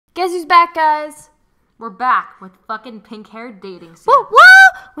Guess who's back, guys? We're back with fucking pink-haired dating scene. Woo, woo!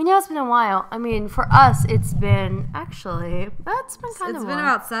 We know it's been a while. I mean, for us, it's been, actually, that's been kind of It's been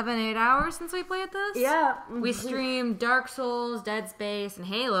about 7-8 hours since we played this. Yeah. We streamed Dark Souls, Dead Space, and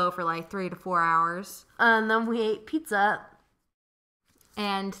Halo for like 3 to 4 hours. And then we ate pizza.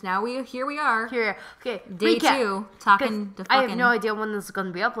 And now here we are. Here, okay. Day 2, talking to fucking... I have no idea when this is going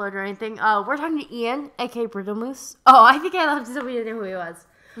to be uploaded or anything. We're talking to Ian, aka Brittle Moose. Oh, I think I left it so we didn't know who he was.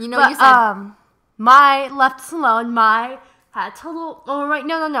 You know, you said... My left us alone. My had total. Oh right,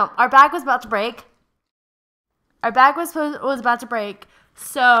 no. Our bag was about to break. Our bag was about to break.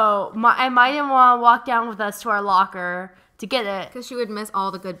 So I didn't want to walk down with us to our locker to get it because she would miss all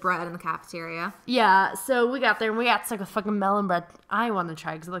the good bread in the cafeteria. Yeah. So we got there and we got stuck with fucking melon bread. I want to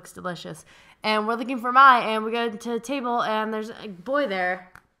try because it looks delicious. And we're looking for Mai, and we go to the table and there's a boy there.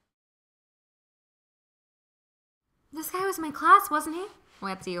 This guy was in my class, wasn't he?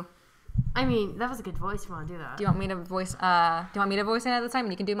 Well, that's you. I mean, that was a good voice if you want to do that. Do you want me to voice it at the time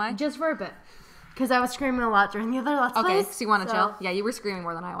and you can do mine? Just for a bit. Because I was screaming a lot during the other Let's Plays. Okay, so you want to chill? Yeah, you were screaming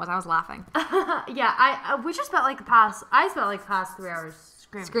more than I was. I was laughing. Yeah, we just spent the past 3 hours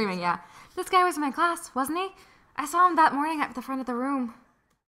screaming. Screaming, yeah. This guy was in my class, wasn't he? I saw him that morning at the front of the room.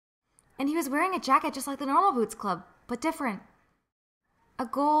 And he was wearing a jacket just like the Normal Boots Club, but different. A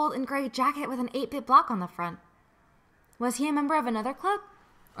gold and gray jacket with an 8-bit block on the front. Was he a member of another club?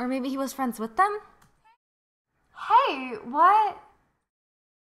 Or maybe he was friends with them? Hey, what?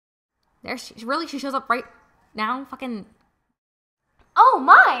 There she shows up right now, fucking... Oh,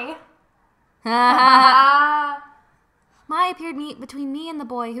 Mai! Mai appeared between me and the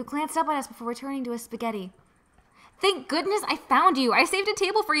boy, who glanced up at us before returning to his spaghetti. Thank goodness I found you! I saved a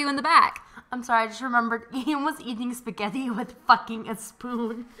table for you in the back! I'm sorry, I just remembered Ian was eating spaghetti with fucking a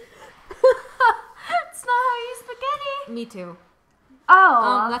spoon. It's not how you eat spaghetti! Me too.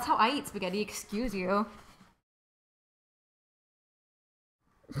 Oh. That's how I eat spaghetti, excuse you.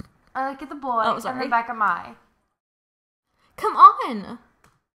 I look at the boy and then back at Mai. Come on!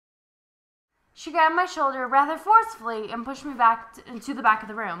 She grabbed my shoulder rather forcefully and pushed me back into the back of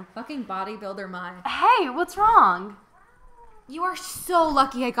the room. Fucking bodybuilder Mai. Hey, what's wrong? You are so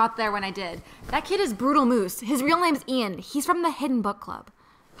lucky I got there when I did. That kid is Brutal Moose. His real name's Ian. He's from the Hidden Book Club.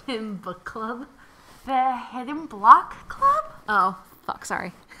 Hidden Book Club? The Hidden Block Club? Oh. Fuck,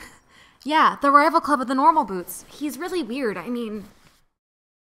 sorry. Yeah, the rival club of the Normal Boots. He's really weird, I mean...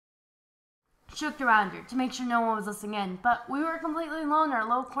 She looked around her to make sure no one was listening in, but we were completely alone in our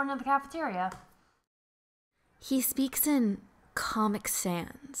little corner of the cafeteria. He speaks in Comic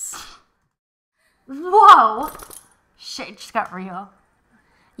Sans. Whoa! Shit just got real.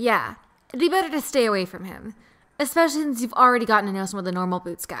 Yeah, it'd be better to stay away from him. Especially since you've already gotten to know some of the Normal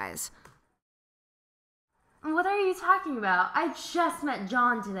Boots guys. What are you talking about? I just met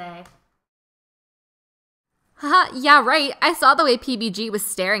John today. Haha, yeah, right. I saw the way PBG was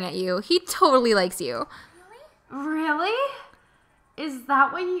staring at you. He totally likes you. Really? Is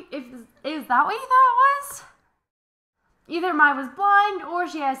that what you thought it was? Either Mai was blind or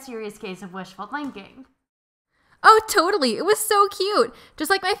she has a serious case of wishful thinking. Oh, totally. It was so cute. Just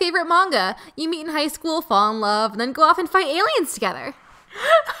like my favorite manga. You meet in high school, fall in love, and then go off and fight aliens together.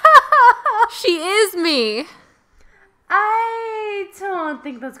 She is me. I don't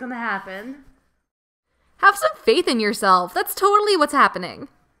think that's gonna happen. Have some faith in yourself. That's totally what's happening.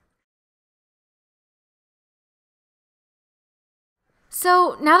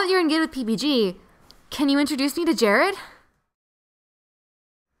 So, now that you're in good with PBG, can you introduce me to Jared?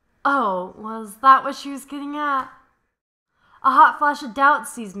 Oh, was that what she was getting at? A hot flash of doubt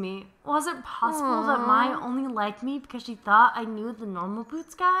seized me. Was it possible that Mai only liked me because she thought I knew the Normal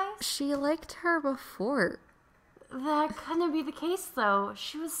Boots guys? She liked her before. That couldn't be the case, though.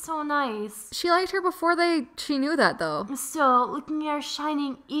 She was so nice. She liked her before she knew that, though. Still, looking at her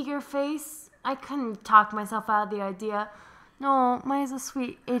shining, eager face, I couldn't talk myself out of the idea. No, Mai's a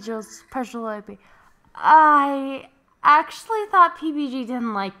sweet angel, special baby. I actually thought PBG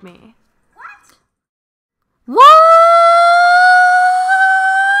didn't like me. What?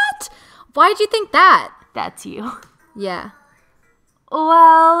 Why'd you think that? That's you. Yeah.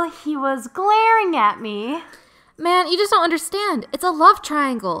 Well, he was glaring at me. Man, you just don't understand. It's a love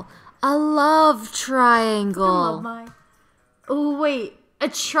triangle. A love triangle. I love Mai. Oh, wait. A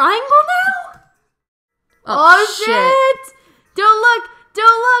triangle now? Oh shit. Don't look.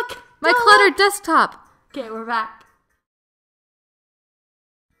 Don't look. My cluttered desktop. Okay, we're back.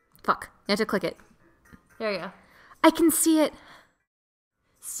 Fuck. You have to click it. There you go. I can see it.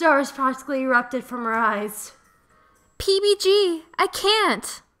 Stars practically erupted from her eyes. PBG, I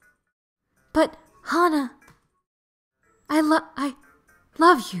can't. But, Hana, I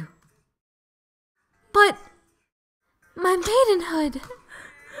love you. But my maidenhood.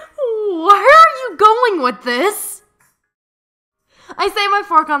 Where are you going with this? I set my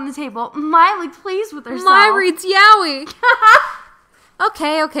fork on the table. Maya looked pleased with herself. Maya reads yaoi.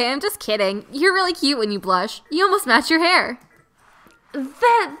 Okay, I'm just kidding. You're really cute when you blush. You almost match your hair. That's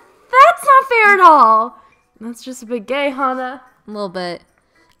not fair at all. That's just a bit gay, Hana. A little bit.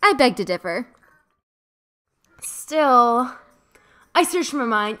 I beg to differ. Still, I searched my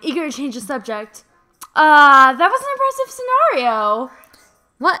mind, eager to change the subject. That was an impressive scenario.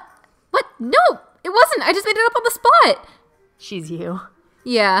 What? No, it wasn't. I just made it up on the spot. She's you.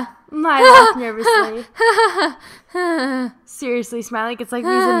 Yeah. Maya laughed nervously. Seriously, Smiley gets like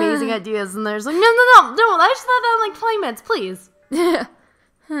these amazing ideas, and there's like, no, I just thought that in like 20 minutes, please.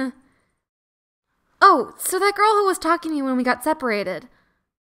 Oh, so that girl who was talking to you when we got separated.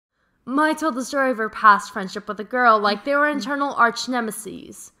 Maya told the story of her past friendship with a girl like they were internal arch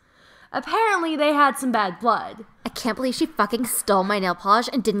nemesis. Apparently, they had some bad blood. I can't believe she fucking stole my nail polish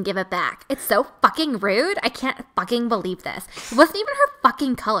and didn't give it back. It's so fucking rude. I can't fucking believe this. It wasn't even her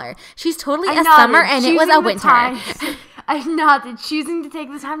fucking color. She's totally a summer and it was a winter. I nodded, choosing to take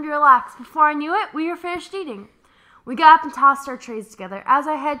the time to relax. Before I knew it, we were finished eating. We got up and tossed our trays together. As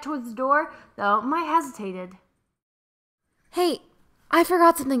I head towards the door, though, Maya hesitated. Hey, I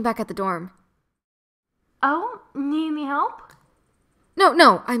forgot something back at the dorm. Oh, need any help?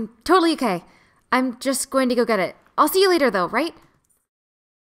 No, I'm totally okay. I'm just going to go get it. I'll see you later, though, right?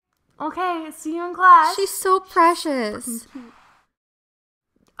 Okay, see you in class. She's so precious.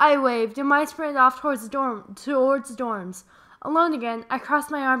 I waved, and Maya sprinted off towards the dorms. Alone again, I crossed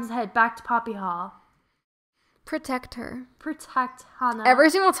my arms and headed back to Poppy Hall. Protect her. Protect Hana.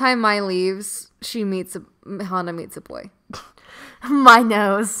 Every single time Maya leaves, Hana meets a boy. My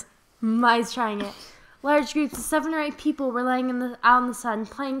nose. Maya's trying it. Large groups of 7 or 8 people were laying out in the sun,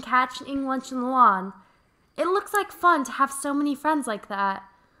 playing catch and eating lunch on the lawn. It looks like fun to have so many friends like that.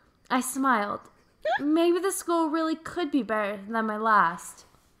 I smiled. Maybe the school really could be better than my last.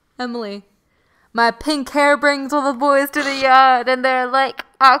 Emily, my pink hair brings all the boys to the yard, and they're like,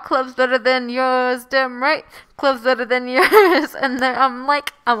 our club's better than yours, damn right. Club's better than yours. And I'm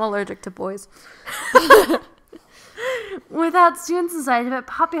like, I'm allergic to boys. Without students inside of it,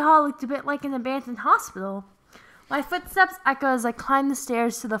 Poppy Hall looked a bit like an abandoned hospital. My footsteps echoed as I climbed the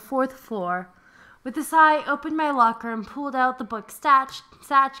stairs to the 4th floor. With a sigh, I opened my locker and pulled out the book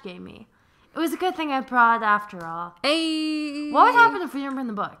Satch gave me. It was a good thing I brought it after all. Hey! What would happen if we didn't bring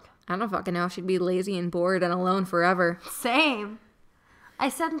the book? I don't fucking know. She'd be lazy and bored and alone forever. Same. I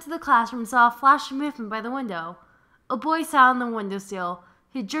stepped into the classroom and saw a flash of movement by the window. A boy sat on the windowsill.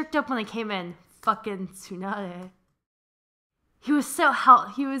 He jerked up when I came in. Fucking Tsunade. He was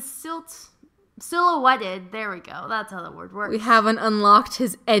silhouetted. There we go. That's how the word works. We haven't unlocked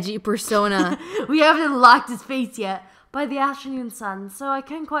his edgy persona. We haven't unlocked his face yet by the afternoon sun, so I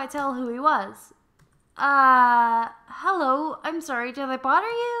couldn't quite tell who he was. Hello. I'm sorry. Did I bother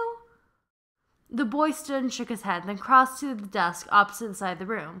you? The boy stood and shook his head, then crossed to the desk opposite the side of the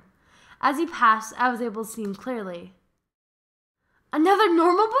room. As he passed, I was able to see him clearly. Another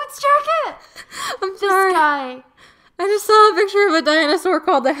normal boots jacket? I'm sorry. This guy. I just saw a picture of a dinosaur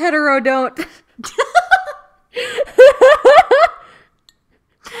called the Heterodont.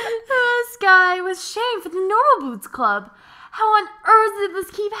 This guy was Shane for the Normal Boots Club. How on earth did this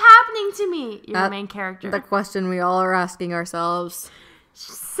keep happening to me? You're the main character. The question we all are asking ourselves.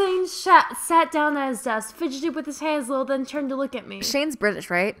 Shane sat down at his desk, fidgeted with his hands a little, then turned to look at me. Shane's British,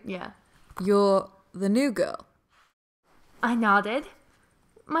 right? Yeah. You're the new girl. I nodded.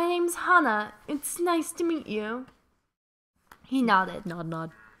 My name's Hana. It's nice to meet you. He nodded.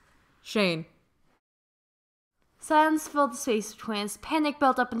 Nod. Shane. Silence filled the space between us. Panic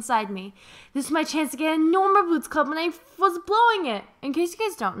built up inside me. This was my chance to get a Normal Boots Club, and I was blowing it. In case you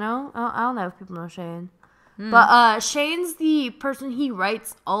guys don't know, I don't know if people know Shane. But Shane's the person he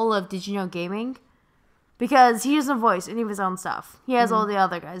writes all of Did You Know Gaming? Because he doesn't voice any of his own stuff. He has all the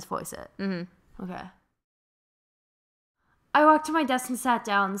other guys voice it. Mm-hmm. Okay. I walked to my desk and sat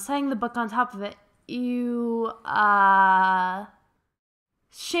down, setting the book on top of it. Shane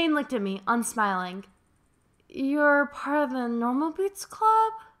looked at me, unsmiling. You're part of the Normal Boots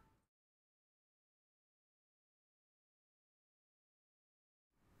Club?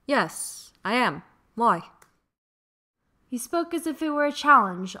 Yes, I am. Why? He spoke as if it were a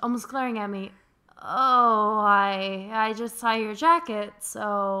challenge, almost glaring at me. Oh, I just saw your jacket,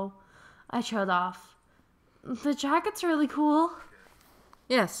 so I trailed off. The jacket's really cool.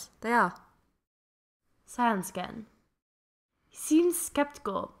 Yes, they are. Silence again. He seemed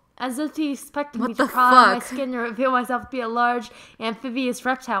skeptical. as if he expected me What to the crawl out of my fuck? skin and reveal myself to be a large amphibious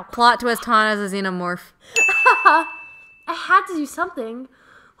reptile. Plot twist, Hana's a xenomorph. I had to do something.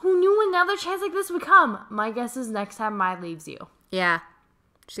 Who knew another chance like this would come? My guess is next time Mai leaves you. Yeah.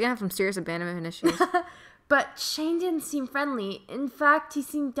 She's gonna have some serious abandonment issues. But Shane didn't seem friendly. In fact, he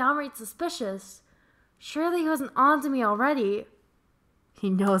seemed downright suspicious. Surely he wasn't on to me already. He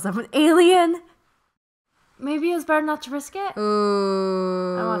knows I'm an alien. Maybe it was better not to risk it.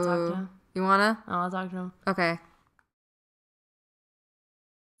 Ooh. I want to talk to him. You wanna? I want to talk to him. Okay.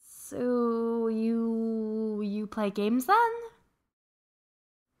 So, you play games then?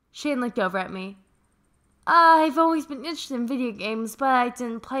 Shane looked over at me. I've always been interested in video games, but I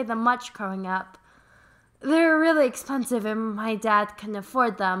didn't play them much growing up. They were really expensive and my dad couldn't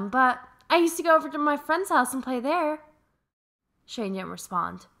afford them, but I used to go over to my friend's house and play there. Shane didn't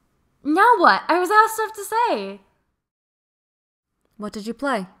respond. Now what? I was out of stuff to say. What did you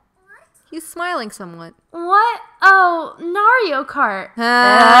play? He's smiling somewhat. What? Oh, Mario Kart.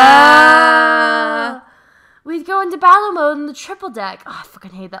 We'd go into battle mode in the triple deck. Oh, I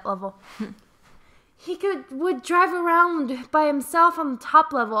fucking hate that level. He would drive around by himself on the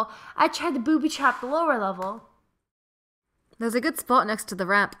top level. I tried to booby trap the lower level. There's a good spot next to the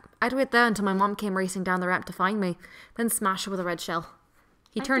ramp. I'd wait there until my mom came racing down the ramp to find me, then smash her with a red shell.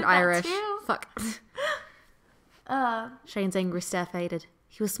 He turned did that Irish. too. Fuck. Shane's angry stare faded.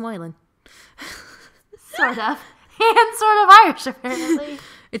 He was smiling. Sort of. And sort of Irish, apparently.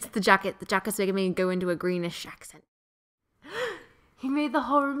 It's the jacket. The jacket's making me go into a greenish accent. He made the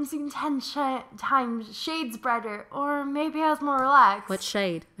whole room seem 10 times shades brighter, or maybe I was more relaxed. What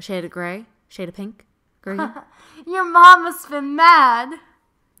shade? A shade of grey? Shade of pink? Green? Your mom must have been mad.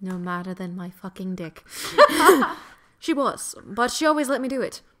 No madder than my fucking dick. She was, but she always let me do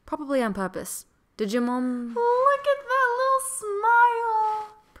it. Probably on purpose. Did your mom... Look at that little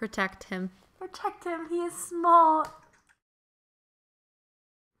smile. protect him? Protect him, he is small.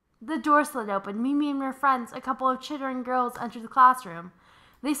 The door slid open. Mimi and her friends, a couple of chittering girls, entered the classroom.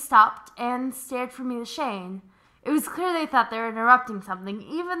 They stopped and stared from me to Shane. It was clear they thought they were interrupting something,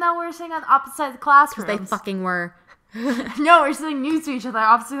 even though we were sitting on opposite sides of the classroom. They fucking were. No, we're sitting next to each other,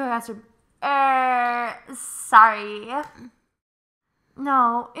 opposite the classroom. Sorry.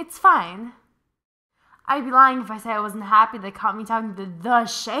 No, it's fine. I'd be lying if I said I wasn't happy they caught me talking to the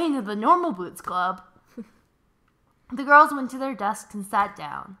Shane of the Normal Boots Club. The girls went to their desks and sat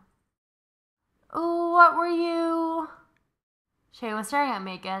down. What were you... Shane was staring at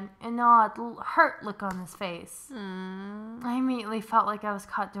me again, an odd, hurt look on his face. I immediately felt like I was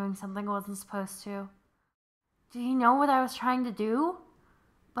caught doing something I wasn't supposed to. Did he know what I was trying to do?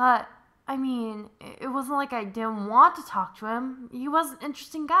 But, I mean, it wasn't like I didn't want to talk to him. He was an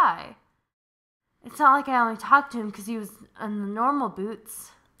interesting guy. It's not like I only talked to him because he was in the Normal Boots.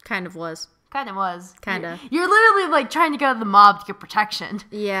 Kind of was. Kind of was. Kinda. You're literally like trying to go to the mob to get protection.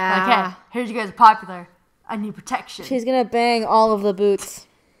 Yeah. Like, hey, here's you guys are popular. I need protection. She's gonna bang all of the boots.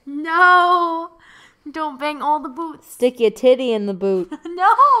 No! Don't bang all the boots. Stick your titty in the boot.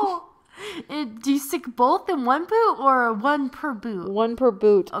 No! Do you stick both in one boot or one per boot? One per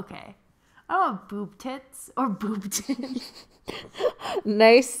boot. Okay. I don't want boob tits or boob tits.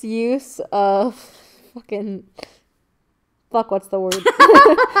 Nice use of fucking... Fuck, what's the word?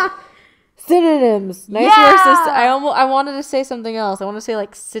 Synonyms. Nice versus... I wanted to say something else. I want to say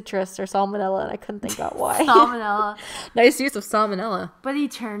like citrus or salmonella, and I couldn't think out why. Salmonella. Nice use of salmonella. But he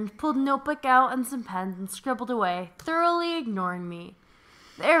turned, pulled a notebook out and some pens and scribbled away, thoroughly ignoring me.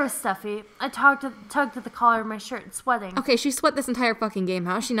 The air was stuffy. I tugged at the collar of my shirt, sweating. Okay, she sweat this entire fucking game.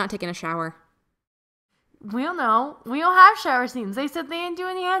 How is she not taking a shower? We don't know. We don't have shower scenes. They said they didn't do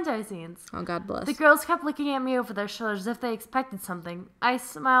any hentai scenes. Oh, God bless. The girls kept looking at me over their shoulders as if they expected something. I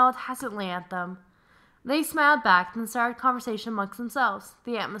smiled hesitantly at them. They smiled back and started a conversation amongst themselves.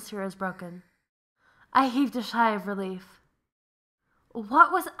 The atmosphere was broken. I heaved a sigh of relief.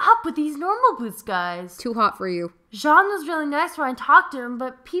 What was up with these Normal Boots guys? Too hot for you. Jean was really nice when I talked to him,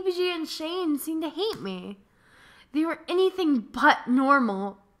 but PBG and Shane seemed to hate me. They were anything but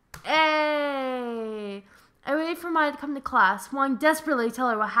normal. Hey! I waited for Maya to come to class, wanting desperately to tell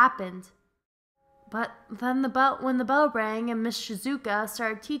her what happened. But then when the bell rang and Miss Shizuka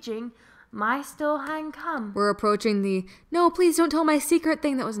started teaching, Maya still hadn't come. We're approaching the, no, please don't tell my secret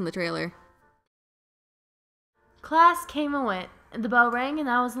thing that was in the trailer. Class came and went, and the bell rang and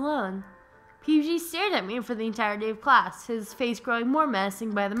I was alone. PBG stared at me for the entire day of class, his face growing more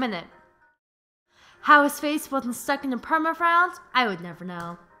menacing by the minute. How his face wasn't stuck in a perma-frown, I would never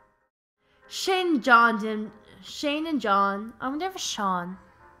know. Shane and John, I wonder if it's Sean.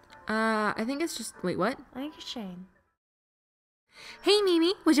 I think it's just, wait, what? I think it's Shane. Hey,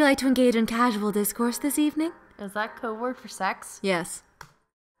 Mimi, would you like to engage in casual discourse this evening? Is that code word for sex? Yes.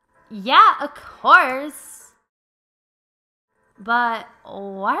 Yeah, of course. But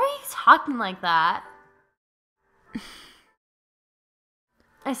why are you talking like that?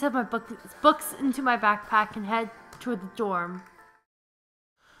 I set my books into my backpack and head toward the dorm.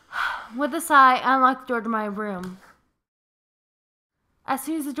 With a sigh, I unlocked the door to my room. As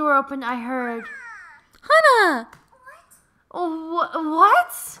soon as the door opened, I heard, Hannah!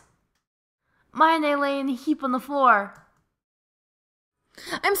 What? Maya and I lay in a heap on the floor.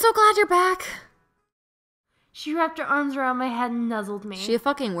 I'm so glad you're back. She wrapped her arms around my head and nuzzled me. She a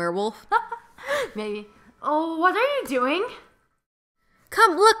fucking werewolf? Maybe. Oh, what are you doing?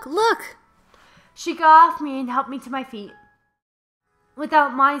 Come, look! She got off me and helped me to my feet.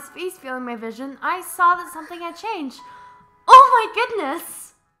 Without Maya's face feeling my vision, I saw that something had changed. Oh my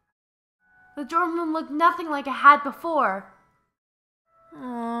goodness! The dorm room looked nothing like it had before.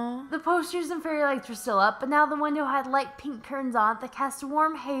 Aww. The posters and fairy lights were still up, but now the window had light pink curtains on it that cast a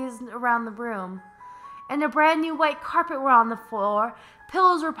warm haze around the room. And a brand new white carpet were on the floor.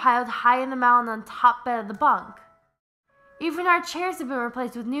 Pillows were piled high in the mountain on top bed of the bunk. Even our chairs had been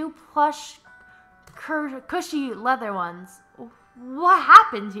replaced with new plush, cushy leather ones. What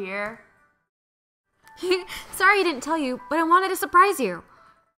happened here? Sorry I didn't tell you, but I wanted to surprise you.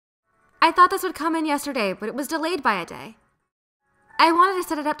 I thought this would come in yesterday, but it was delayed by a day. I wanted to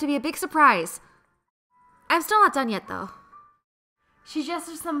set it up to be a big surprise. I'm still not done yet, though. She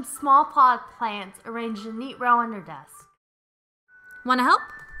gestured some small potted plants arranged in a neat row on her desk. Want to help?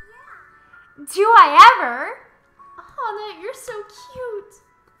 Do I ever? Hannah, you're so cute.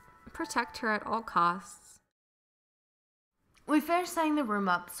 Protect her at all costs. We finished setting the room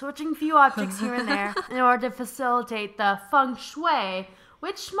up, switching a few objects here and there in order to facilitate the feng shui,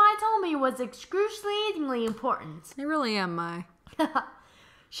 which Mai told me was excruciatingly important. I really am, Mai.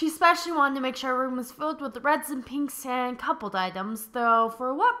 She especially wanted to make sure our room was filled with reds and pinks and coupled items, though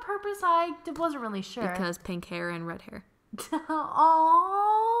for what purpose I wasn't really sure. Because pink hair and red hair.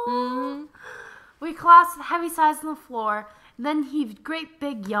 Aww. Mm-hmm. We collapsed with heavy sighs on the floor, and then heaved a great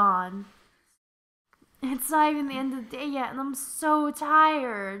big yawn. It's not even the end of the day yet, and I'm so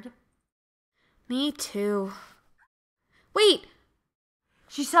tired. Me too. Wait!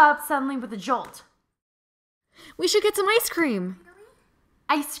 She sat up suddenly with a jolt. We should get some ice cream.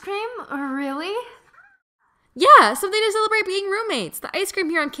 Ice cream? Really? Yeah, something to celebrate being roommates. The ice cream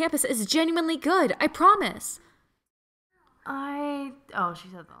here on campus is genuinely good, I promise. Oh, she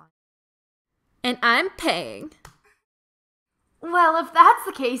said that. And I'm paying. Well, if that's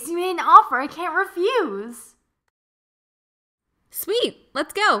the case, you made an offer I can't refuse. Sweet,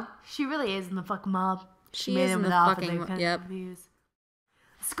 let's go. She really is in the fucking mob. She is in the fucking mob, yep. Refuse.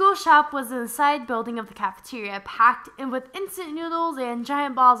 The school shop was in the side building of the cafeteria, packed in with instant noodles and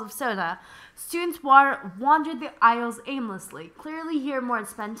giant balls of soda. Students wandered the aisles aimlessly, clearly here more to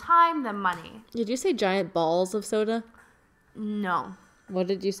spend time than money. Did you say giant balls of soda? No. What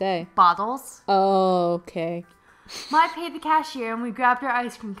did you say? Bottles. Oh, okay. Mai paid the cashier and we grabbed our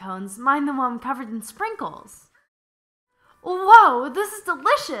ice cream cones, mine the one covered in sprinkles. Whoa, this is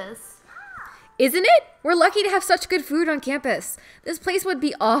delicious! Isn't it? We're lucky to have such good food on campus. This place would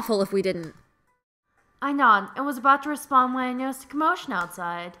be awful if we didn't. I nodded and was about to respond when I noticed a commotion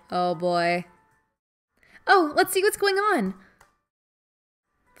outside. Oh boy. Oh, let's see what's going on.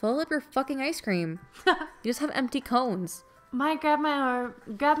 Fill up your fucking ice cream. You just have empty cones. Mai grabbed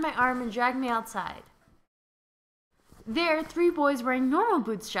my arm and dragged me outside. There, 3 boys wearing normal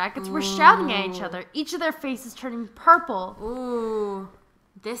boots jackets were shouting at each other, each of their faces turning purple. Ooh,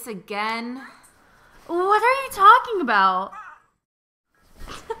 this again? What are you talking about?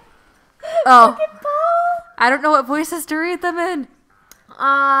 Oh, I don't know what voices to read them in.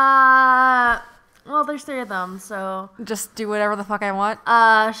 Well, there's 3 of them, so... Just do whatever the fuck I want.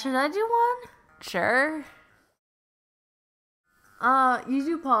 Should I do one? Sure. You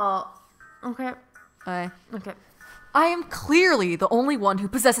do Paul. Okay. Okay. I am clearly the only one who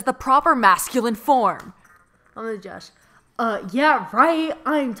possesses the proper masculine form. I'm gonna Josh. Yeah, right.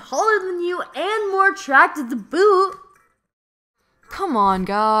 I'm taller than you and more attractive to boot. Come on,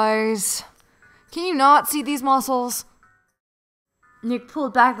 guys. Can you not see these muscles? Nick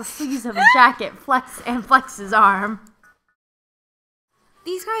pulled back the sleeves of his jacket, flexed his arm.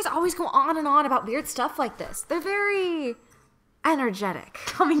 These guys always go on and on about weird stuff like this. They're very energetic.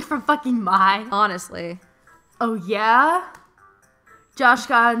 Coming from fucking Mai. Honestly. Oh, yeah? Josh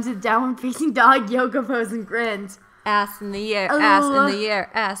got into downward facing dog yoga pose and grinned. Ass in the air, ass in the air,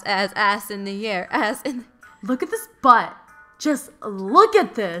 ass in the air, ass in the... Look at this butt. Just look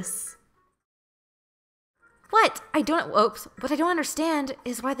at this. What I don't understand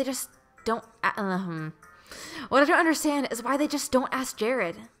is why they just don't. What I don't understand is why they just don't ask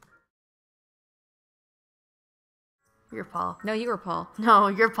Jared. You're Paul. No, you were Paul. No,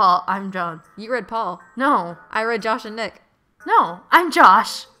 you're Paul. I'm John. You read Paul. No. I read Josh and Nick. No, I'm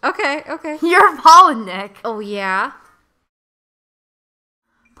Josh. Okay. You're Paul and Nick. Oh, yeah?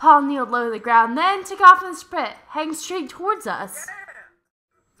 Paul kneeled low to the ground, then took off in the sprint, heading straight towards us.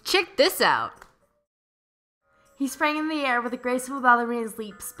 Check this out. He sprang in the air with a graceful ballerina's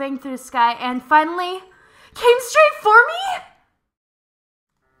leap, spinning through the sky, and finally came straight for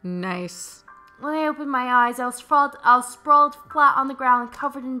me! Nice. When I opened my eyes, I was sprawled flat on the ground,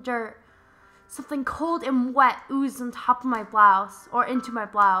 covered in dirt. Something cold and wet oozed on top of my blouse, or into my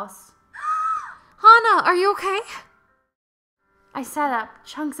blouse. Hana, are you okay? I sat up.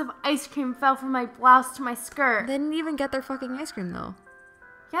 Chunks of ice cream fell from my blouse to my skirt. They didn't even get their fucking ice cream, though.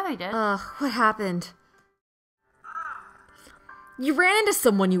 Yeah, they did. Ugh, what happened? You ran into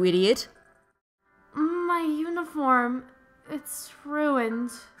someone, you idiot. My uniform. It's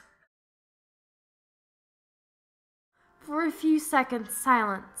ruined. For a few seconds,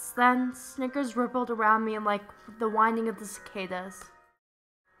 silence. Then snickers rippled around me like the whining of the cicadas.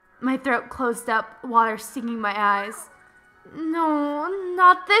 My throat closed up, water stinging my eyes. No,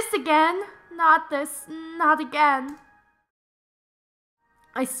 not this again. Not this. Not again.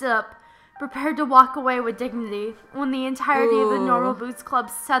 I stood up, prepared to walk away with dignity, when the entirety of the Normal Boots Club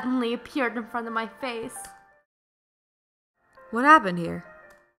suddenly appeared in front of my face. What happened here?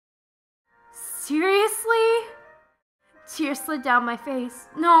 Seriously? Tears slid down my face.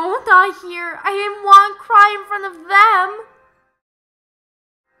 No, not here. I didn't want to cry in front of them.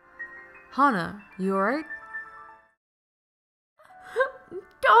 Hana, you alright?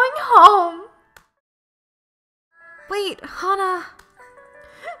 Going home. Wait, Hana.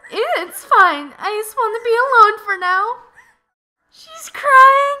 It's fine. I just want to be alone for now. She's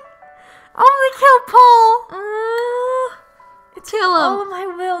crying. I want to kill Paul. Kill him. All of my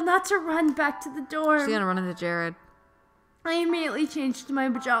will not to run back to the dorm. She's gonna run into Jared. I immediately changed to my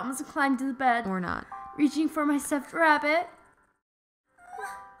pajamas and climbed to the bed, Or not. reaching for my stuffed rabbit.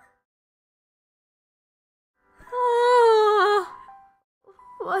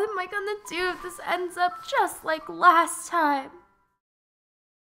 What am I gonna do if this ends up just like last time?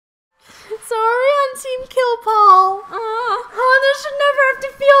 Sorry on Team Kill Paul. Hana should never have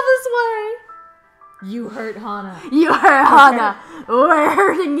to feel this way. You hurt Hana. You hurt Hana. We're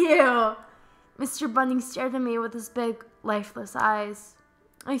hurting you. Mr. Bunning stared at me with his big, lifeless eyes.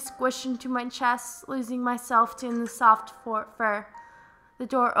 I squished into my chest, losing myself in the soft fur. The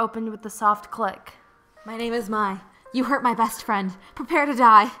door opened with a soft click. My name is Mai. You hurt my best friend. Prepare to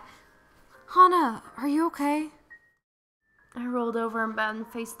die. Hana, are you okay? I rolled over in bed and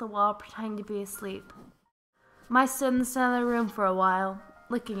faced the wall, pretending to be asleep. Mai stood in the center of the room for a while,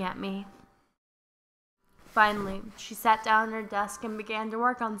 looking at me. Finally, she sat down at her desk and began to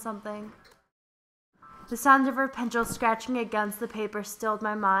work on something. The sound of her pencil scratching against the paper stilled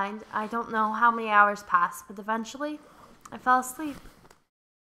my mind. I don't know how many hours passed, but eventually, I fell asleep.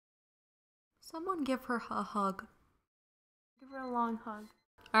 Someone give her a hug. Give her a long hug.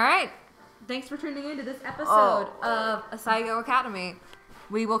 Alright. Thanks for tuning in to this episode of Asagao Academy.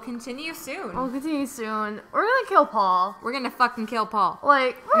 We will continue soon. We'll continue soon. We're gonna kill Paul. We're gonna fucking kill Paul.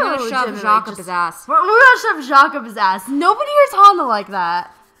 Like, We're gonna shove Jacques up his ass. We're gonna shove Jacques up his ass. Nobody hears Hana like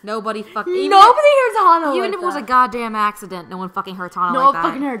that. Nobody fucking... Nobody hears Hana like that. Even if it was a goddamn accident, no one fucking hurts Hana No like one that.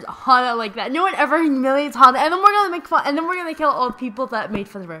 fucking hears Hana like that. No one ever humiliates Hana. And then we're gonna make fun. And then we're gonna kill all the people that made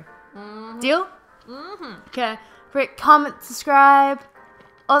fun of her. Mm-hmm. Deal? Mm-hmm. Okay. Rate, comment, subscribe.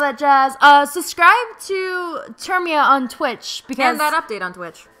 All that jazz. Subscribe to Termyia on Twitch. Because... And that update on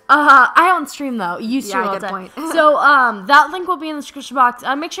Twitch. I don't stream though. You stream all the good time. point. So, that link will be in the description box.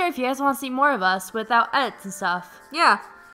 Make sure if you guys want to see more of us without edits and stuff. Yeah.